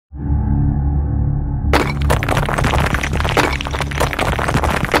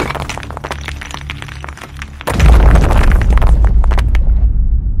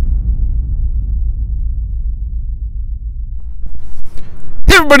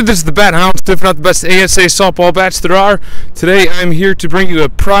everybody, this is the Bat Hound, sniffing out the best ASA softball bats there are. Today I'm here to bring you a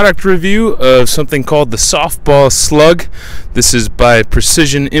product review of something called the Softball Slug. This is by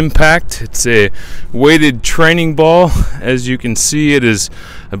Precision Impact. It's a weighted training ball. As you can see, it is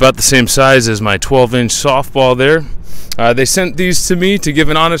about the same size as my 12-inch softball there. They sent these to me to give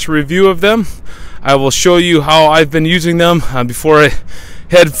an honest review of them. I will show you how I've been using them before I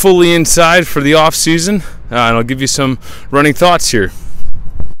head fully inside for the off season, and I'll give you some running thoughts here.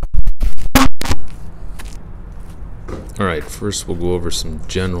 Alright, first we'll go over some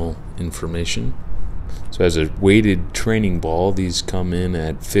general information. So as a weighted training ball, these come in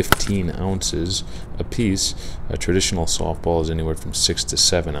at 15 ounces a piece. A traditional softball is anywhere from 6 to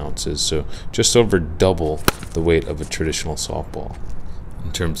 7 ounces, so just over double the weight of a traditional softball.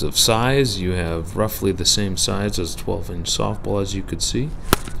 In terms of size, you have roughly the same size as a 12-inch softball, as you could see.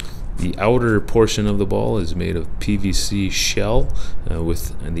 The outer portion of the ball is made of PVC shell,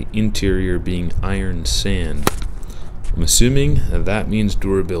 with the interior being iron sand. I'm assuming that means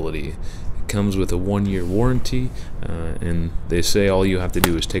durability. It comes with a 1-year warranty, and they say all you have to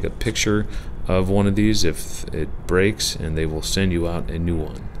do is take a picture of one of these if it breaks, and they will send you out a new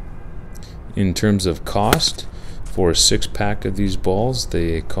one. In terms of cost, for a 6-pack of these balls,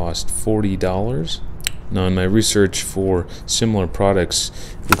 they cost $40. Now, in my research for similar products,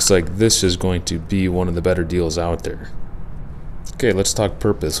 it looks like this is going to be one of the better deals out there. Okay, let's talk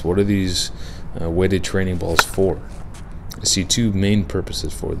purpose. What are these weighted training balls for? I see two main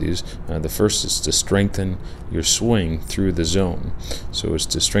purposes for these. The first is to strengthen your swing through the zone. So it's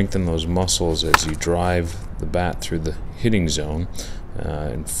to strengthen those muscles as you drive the bat through the hitting zone,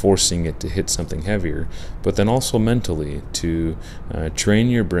 and forcing it to hit something heavier, but then also mentally to train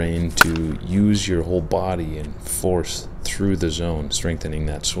your brain to use your whole body and force through the zone, strengthening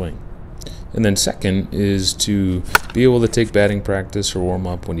that swing. And then second is to be able to take batting practice or warm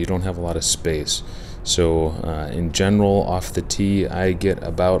up when you don't have a lot of space. So in general, off the tee, I get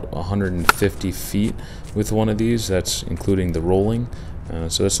about 150 feet with one of these. That's including the rolling.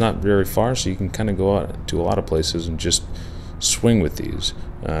 So it's not very far, so you can kind of go out to a lot of places and just swing with these.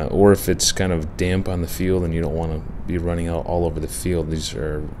 Or if it's kind of damp on the field and you don't want to be running out all over the field, these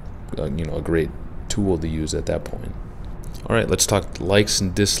are a great tool to use at that point. Alright, let's talk likes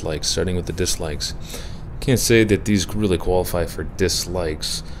and dislikes, starting with the dislikes. Can't say that these really qualify for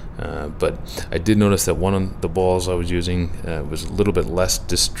dislikes. But I did notice that one of the balls I was using was a little bit less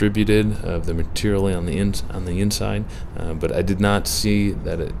distributed of the material on the inside, but I did not see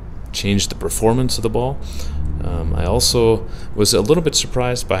that it changed the performance of the ball. I also was a little bit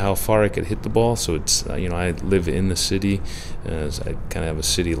surprised by how far I could hit the ball. So it's I live in the city, I kind of have a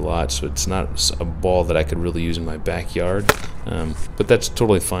city lot, so it's not a ball that I could really use in my backyard, but that's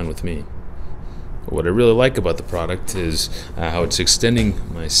totally fine with me. What I really like about the product is how it's extending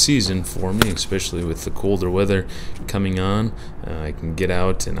my season for me, especially with the colder weather coming on. I can get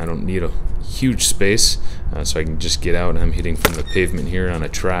out and I don't need a huge space, so I can just get out and I'm hitting from the pavement here on a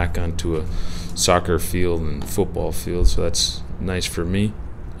track onto a soccer field and football field, so that's nice for me.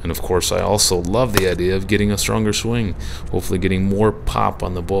 And of course, I also love the idea of getting a stronger swing, hopefully getting more pop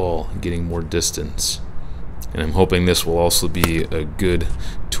on the ball, getting more distance. And I'm hoping this will also be a good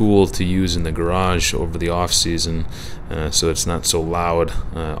tool to use in the garage over the off season, so it's not so loud,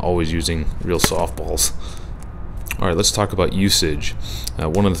 always using real softballs. Alright, let's talk about usage.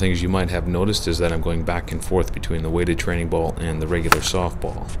 One of the things you might have noticed is that I'm going back and forth between the weighted training ball and the regular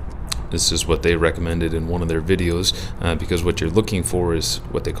softball. This is what they recommended in one of their videos, because what you're looking for is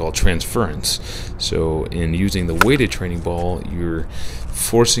what they call transference. So in using the weighted training ball, you're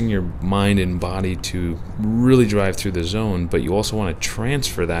forcing your mind and body to really drive through the zone, but you also want to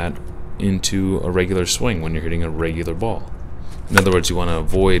transfer that into a regular swing when you're hitting a regular ball. In other words, you want to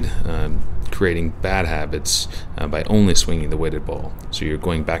avoid creating bad habits by only swinging the weighted ball. So you're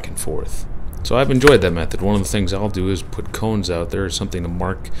going back and forth. So I've enjoyed that method. One of the things I'll do is put cones out there, something to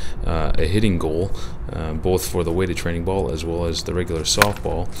mark a hitting goal, both for the weighted training ball as well as the regular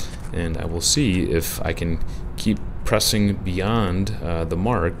softball, and I will see if I can keep pressing beyond the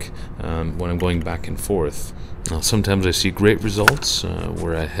mark when I'm going back and forth. Now, sometimes I see great results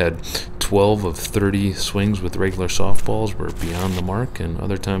where I had 12 of 30 swings with regular softballs were beyond the mark, and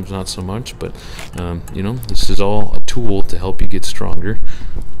other times not so much, but this is all a tool to help you get stronger.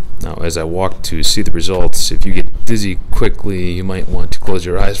 Now, as I walk to see the results, if you get dizzy quickly, you might want to close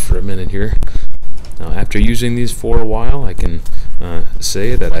your eyes for a minute here. Now, after using these for a while, I can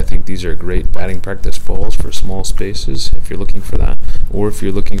say that I think these are great batting practice balls for small spaces, if you're looking for that, or if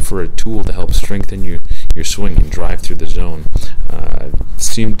you're looking for a tool to help strengthen your swing and drive through the zone.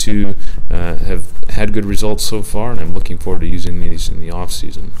 Seem to have had good results so far, and I'm looking forward to using these in the off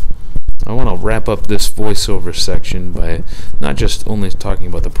season. I want to wrap up this voiceover section by not just only talking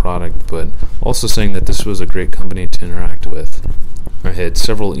about the product, but also saying that this was a great company to interact with. I had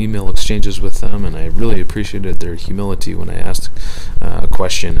several email exchanges with them, and I really appreciated their humility when I asked a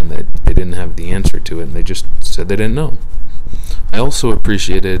question and that they didn't have the answer to it, and they just said they didn't know. I also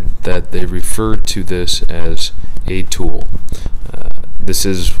appreciated that they referred to this as a tool. This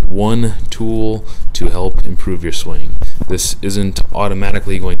is one tool to help improve your swing. This isn't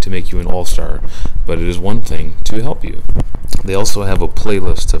automatically going to make you an all-star, but it is one thing to help you. They also have a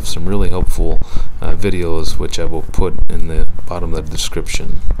playlist of some really helpful videos, which I will put in the bottom of the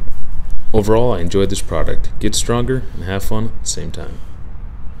description. Overall, I enjoyed this product. Get stronger and have fun at the same time.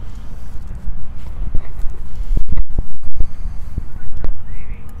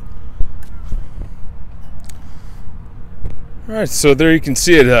 Alright, so there you can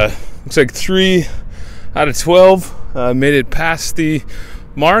see it. Looks like 3 out of 12 made it past the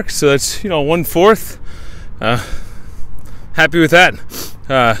mark, so that's 1/4. Happy with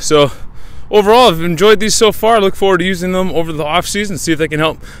that. So overall, I've enjoyed these so far. I look forward to using them over the off season, see if they can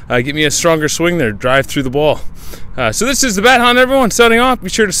help get me a stronger swing there, drive through the ball. So this is the Bat Hound, everyone, signing off. Be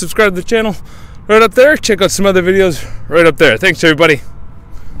sure to subscribe to the channel right up there. Check out some other videos right up there. Thanks, everybody.